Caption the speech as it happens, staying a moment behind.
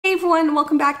everyone,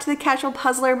 welcome back to The Casual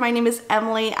Puzzler. My name is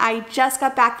Emily. I just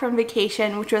got back from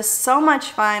vacation, which was so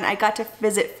much fun. I got to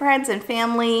visit friends and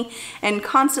family and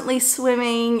constantly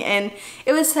swimming, and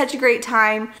it was such a great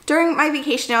time. During my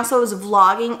vacation, I also was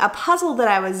vlogging a puzzle that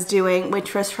I was doing,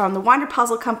 which was from the Wander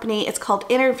Puzzle Company. It's called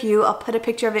Interview. I'll put a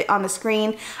picture of it on the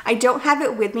screen. I don't have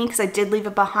it with me because I did leave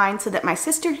it behind so that my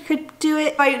sister could do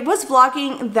it. I was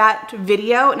vlogging that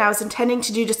video, and I was intending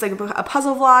to do just like a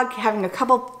puzzle vlog, having a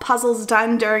couple puzzles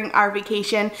done during our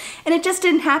vacation, and it just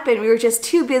didn't happen. We were just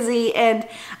too busy and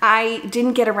I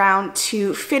didn't get around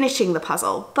to finishing the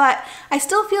puzzle. But I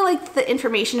still feel like the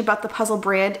information about the puzzle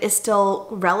brand is still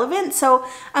relevant, so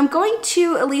I'm going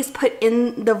to at least put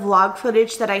in the vlog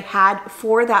footage that I had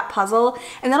for that puzzle,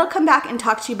 and then I'll come back and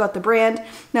talk to you about the brand.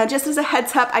 Now, just as a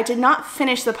heads up, I did not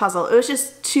finish the puzzle. It was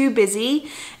just too busy.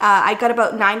 I got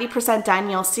about 90% done.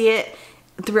 You'll see it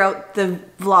throughout the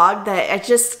vlog that I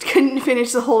just couldn't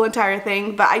finish the whole entire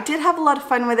thing, but I did have a lot of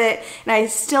fun with it, and I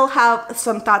still have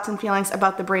some thoughts and feelings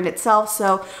about the brand itself.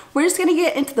 So we're just gonna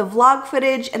get into the vlog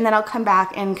footage, and then I'll come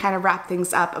back and kind of wrap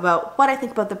things up about what I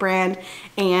think about the brand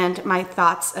and my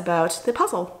thoughts about the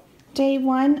puzzle. Day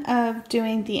one of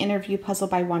doing the Interview puzzle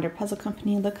by Wander Puzzle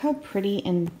Company. Look how pretty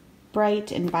and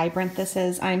bright and vibrant this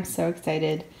is. I'm so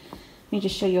excited. Let me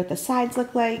just show you what the sides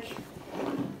look like.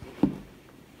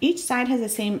 Each side has the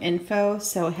same info,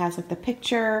 so it has like the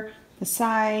picture, the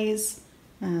size,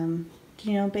 you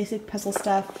know, basic puzzle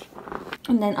stuff.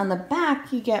 And then on the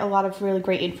back, you get a lot of really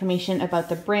great information about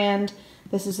the brand.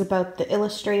 This is about the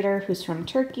illustrator, who's from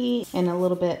Turkey, and a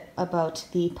little bit about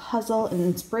the puzzle and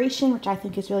inspiration, which I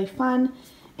think is really fun.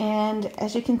 And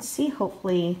as you can see,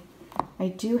 hopefully, I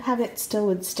do have it still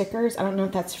with stickers. I don't know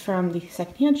if that's from the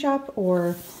secondhand shop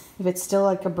or if it's still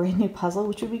like a brand new puzzle,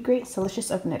 which would be great. So let's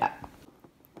just open it up.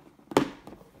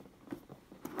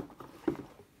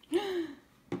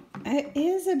 It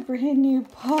is a brand new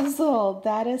puzzle.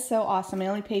 That is so awesome. I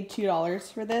only paid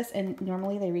 $2 for this, and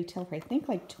normally they retail for I think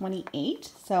like $28.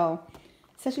 So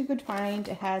such a good find.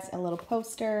 It has a little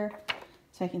poster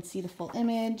so I can see the full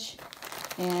image,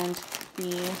 and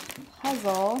the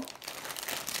puzzle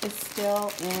is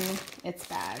still in its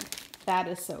bag. That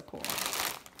is so cool.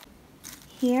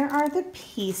 Here are the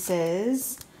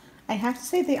pieces. I have to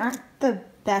say they aren't the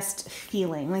best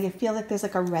feeling. Like I feel like there's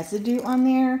like a residue on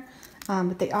there.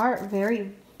 But they are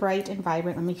very bright and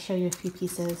vibrant. Let me show you a few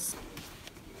pieces.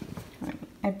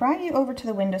 I brought you over to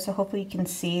the window so hopefully you can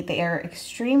see. They are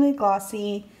extremely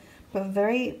glossy, but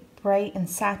very bright and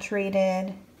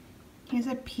saturated. Here's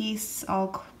a piece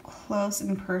all close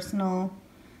and personal.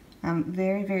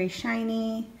 Very, very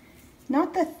shiny.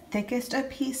 Not the thickest of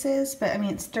pieces, but I mean,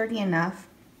 it's sturdy enough.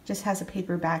 Just has a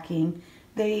paper backing.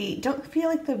 They don't feel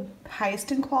like the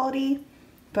highest in quality,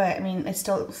 but I mean, it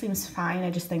still seems fine. I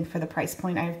just think for the price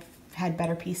point, I've had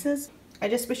better pieces. I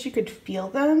just wish you could feel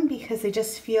them because they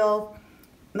just feel,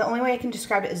 the only way I can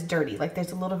describe it is dirty. Like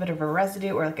there's a little bit of a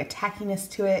residue or like a tackiness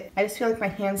to it. I just feel like my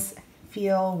hands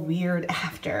feel weird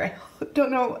after. I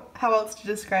don't know how else to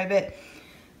describe it,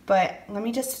 but let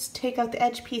me just take out the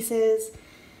edge pieces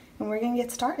and we're gonna get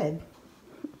started.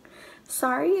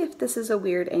 Sorry if this is a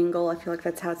weird angle. I feel like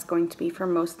that's how it's going to be for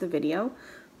most of the video.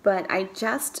 But I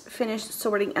just finished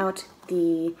sorting out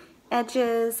the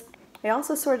edges. I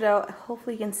also sorted out,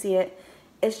 hopefully you can see it,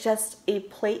 it's just a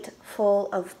plate full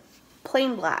of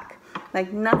plain black.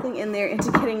 Like nothing in there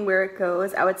indicating where it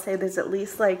goes. I would say there's at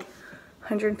least like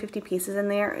 150 pieces in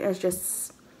there. It's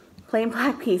just plain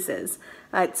black pieces.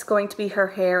 It's going to be her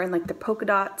hair and like the polka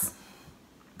dots.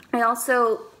 I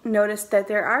also noticed that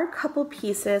there are a couple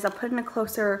pieces, I'll put in a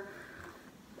closer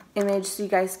image so you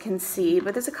guys can see,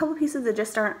 but there's a couple pieces that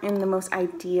just aren't in the most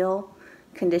ideal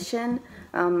condition.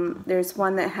 There's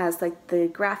one that has like the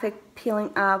graphic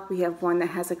peeling up. We have one that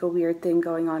has like a weird thing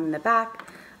going on in the back.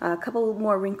 A couple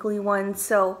more wrinkly ones.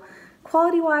 So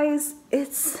quality wise,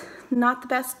 it's not the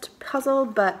best puzzle,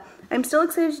 but I'm still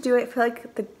excited to do it. I feel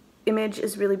like the image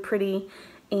is really pretty,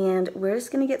 and we're just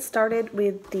gonna get started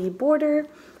with the border.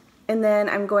 And then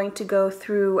I'm going to go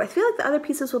through, I feel like the other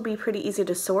pieces will be pretty easy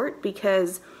to sort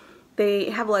because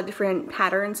they have a lot of different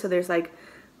patterns. So there's like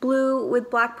blue with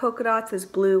black polka dots, there's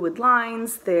blue with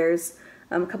lines, there's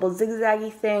a couple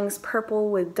zigzaggy things,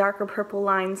 purple with darker purple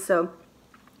lines. So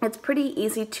it's pretty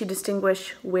easy to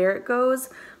distinguish where it goes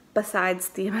besides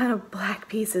the amount of black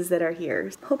pieces that are here.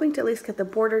 Hoping to at least get the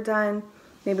border done.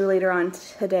 Maybe later on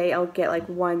today I'll get like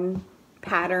one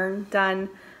pattern done.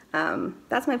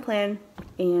 That's my plan,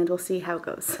 and we'll see how it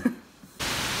goes.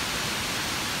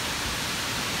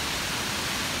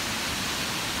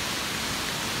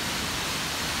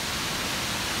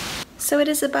 So it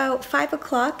is about 5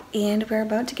 o'clock and we're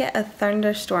about to get a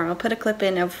thunderstorm. I'll put a clip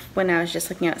in of when I was just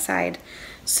looking outside.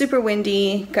 Super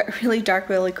windy, got really dark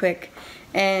really quick,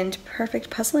 and perfect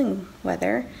puzzling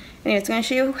weather. Anyway, it's going to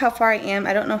show you how far I am.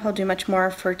 I don't know if I'll do much more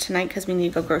for tonight because we need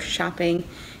to go grocery shopping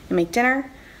and make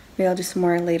dinner. Maybe I'll do some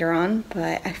more later on,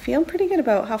 but I feel pretty good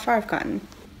about how far I've gotten.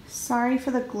 Sorry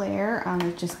for the glare,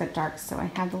 it just got dark so I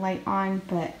had the light on,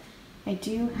 but I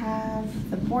do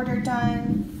have the border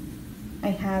done. I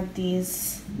have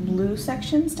these blue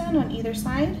sections done on either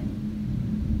side.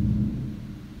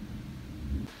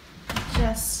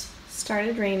 Just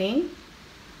started raining.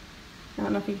 I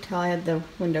don't know if you can tell I had the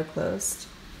window closed,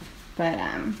 but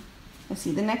let's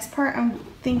see, the next part I'm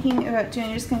thinking about doing,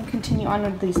 I'm just going to continue on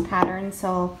with these patterns,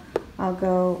 so I'll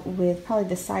go with probably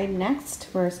the side next,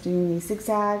 first doing these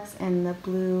zigzags and the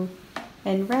blue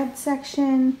and red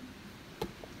section,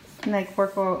 and like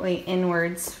work our way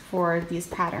inwards for these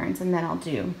patterns, and then I'll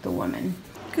do the woman.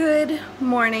 Good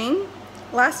morning.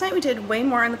 Last night we did way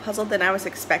more on the puzzle than I was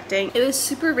expecting. It was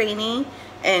super rainy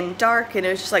and dark, and it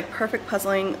was just like perfect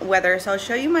puzzling weather, so I'll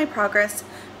show you my progress.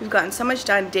 We've gotten so much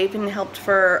done. David helped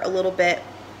for a little bit,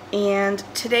 and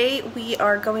today we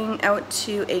are going out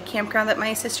to a campground that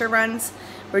my sister runs.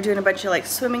 We're doing a bunch of like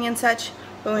swimming and such.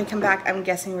 When we come back, I'm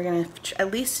guessing we're gonna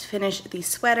at least finish the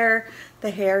sweater.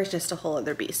 The hair is just a whole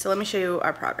other beast. So let me show you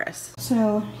our progress.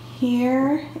 So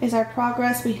here is our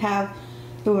progress. We have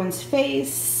the woman's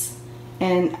face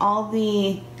and all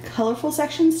the colorful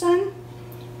sections done.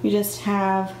 We just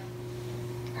have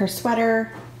her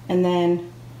sweater and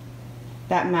then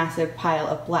that massive pile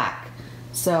of black.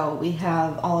 So we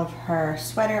have all of her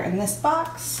sweater in this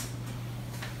box.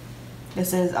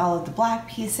 This is all of the black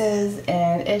pieces,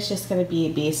 and it's just gonna be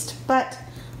a beast, but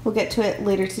we'll get to it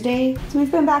later today. So we've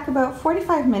been back about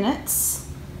 45 minutes.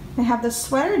 I have the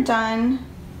sweater done,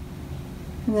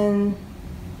 and then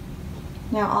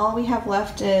now all we have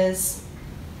left is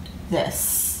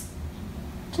this.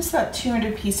 Just about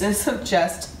 200 pieces of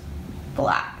just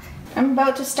black. I'm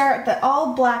about to start the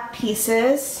all black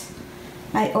pieces.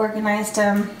 I organized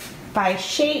them by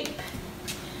shape.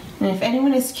 And if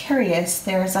anyone is curious,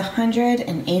 there's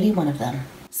 181 of them.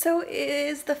 So it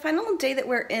is the final day that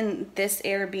we're in this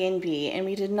Airbnb, and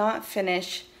we did not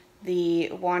finish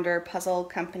the Wander Puzzle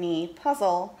Company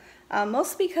puzzle,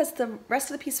 mostly because the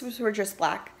rest of the pieces were just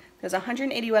black. There's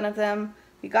 181 of them.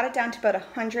 We got it down to about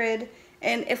 100,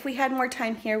 and if we had more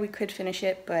time here, we could finish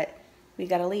it, but we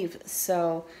gotta leave.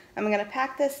 So I'm gonna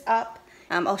pack this up.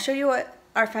 I'll show you what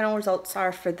our final results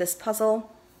are for this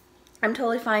puzzle. I'm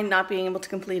totally fine not being able to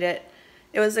complete it.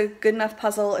 It was a good enough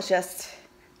puzzle, it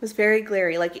was very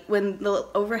glary. Like when the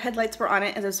overhead lights were on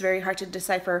it, it was very hard to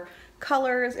decipher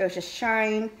colors, it was just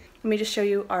shine. Let me just show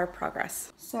you our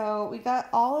progress. So we got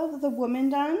all of the woman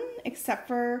done except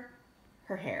for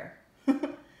her hair.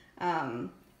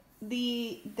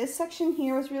 This section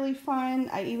here was really fun.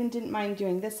 I even didn't mind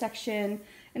doing this section.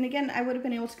 And again, I would have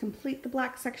been able to complete the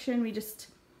black section, we just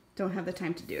don't have the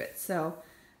time to do it. So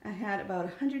I had about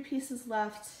 100 pieces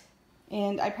left,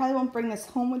 and I probably won't bring this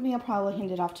home with me. I'll probably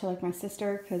hand it off to like my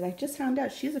sister, because I just found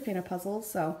out she's a fan of puzzles,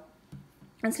 so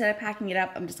instead of packing it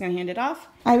up, I'm just gonna hand it off.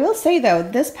 I will say though,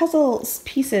 this puzzle's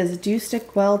pieces do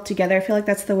stick well together. I feel like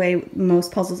that's the way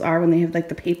most puzzles are when they have like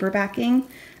the paper backing,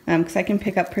 because I can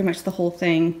pick up pretty much the whole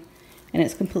thing and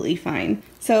it's completely fine.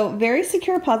 So very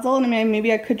secure puzzle, and I mean,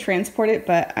 maybe I could transport it,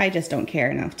 but I just don't care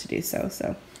enough to do so,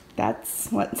 so that's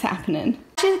what's happening.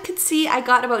 As you can see, I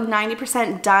got about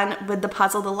 90% done with the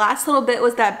puzzle. The last little bit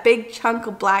was that big chunk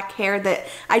of black hair that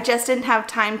I just didn't have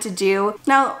time to do.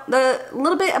 Now, the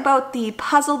little bit about the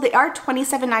puzzle, they are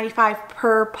 $27.95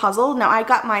 per puzzle. Now, I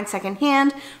got mine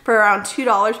secondhand for around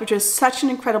 $2, which was such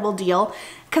an incredible deal,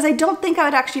 because I don't think I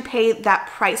would actually pay that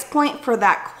price point for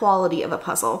that quality of a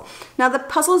puzzle. Now the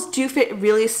puzzles do fit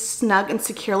really snug and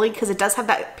securely because it does have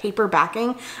that paper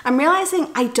backing. I'm realizing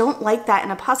I don't like that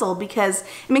in a puzzle because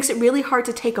it makes it really hard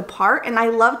to take apart, and I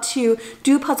love to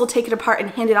do a puzzle, take it apart,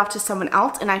 and hand it off to someone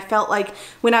else, and I felt like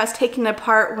when I was taking it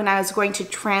apart, when I was going to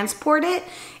transport it,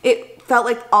 it felt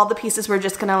like all the pieces were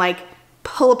just gonna like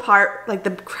pull apart, like the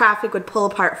graphic would pull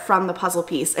apart from the puzzle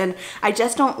piece, and I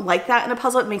just don't like that in a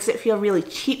puzzle. It makes it feel really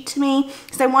cheap to me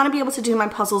because I want to be able to do my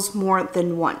puzzles more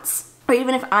than once, or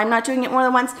even if I'm not doing it more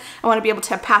than once, I want to be able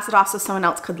to pass it off so someone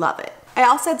else could love it. I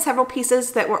also had several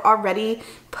pieces that were already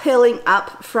peeling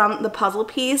up from the puzzle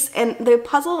piece, and the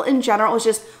puzzle in general was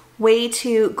just way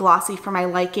too glossy for my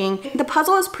liking. The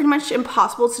puzzle is pretty much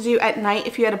impossible to do at night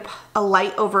if you had a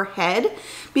light overhead,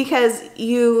 because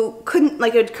you couldn't,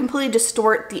 like, it would completely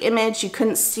distort the image. You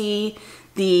couldn't see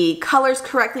the colors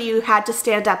correctly. You had to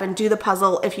stand up and do the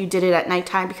puzzle if you did it at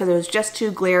nighttime because it was just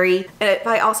too glary. And if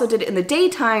I also did it in the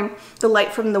daytime, the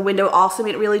light from the window also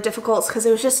made it really difficult because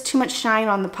there was just too much shine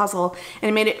on the puzzle, and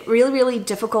it made it really, really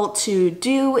difficult to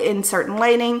do in certain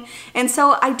lighting. And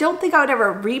so I don't think I would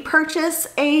ever repurchase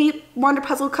a Wander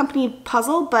Puzzle Company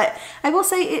puzzle, but I will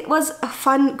say it was a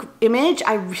fun image.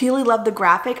 I really love the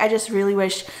graphic. I just really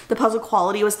wish the puzzle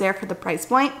quality was there for the price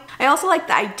point. I also like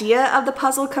the idea of the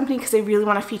puzzle company because they really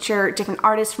want to feature different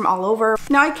artists from all over.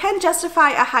 Now I can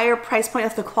justify a higher price point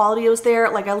if the quality was there.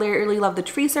 Like I really love the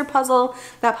Tracer puzzle.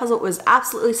 That puzzle was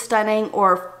absolutely stunning.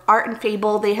 Or Art and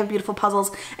Fable, they have beautiful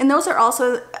puzzles, and those are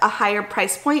also a higher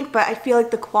price point, but I feel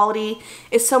like the quality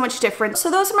is so much different. So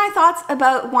those are my thoughts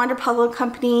about Wander Puzzle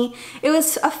Company. It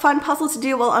was a fun puzzle to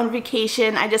do while on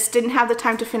vacation. I just didn't have the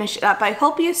time to finish it up. I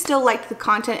hope you still liked the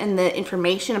content and the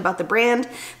information about the brand.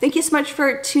 Thank you so much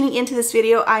for tuning into this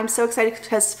video. I'm so excited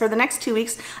because for the next 2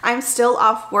 weeks, I'm still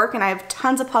off work and I have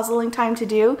tons of puzzling time to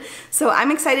do. So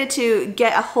I'm excited to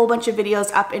get a whole bunch of videos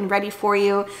up and ready for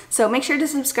you. So make sure to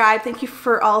subscribe. Thank you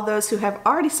for all those who have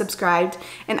already subscribed,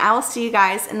 and I will see you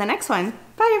guys in the next one.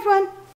 Bye everyone!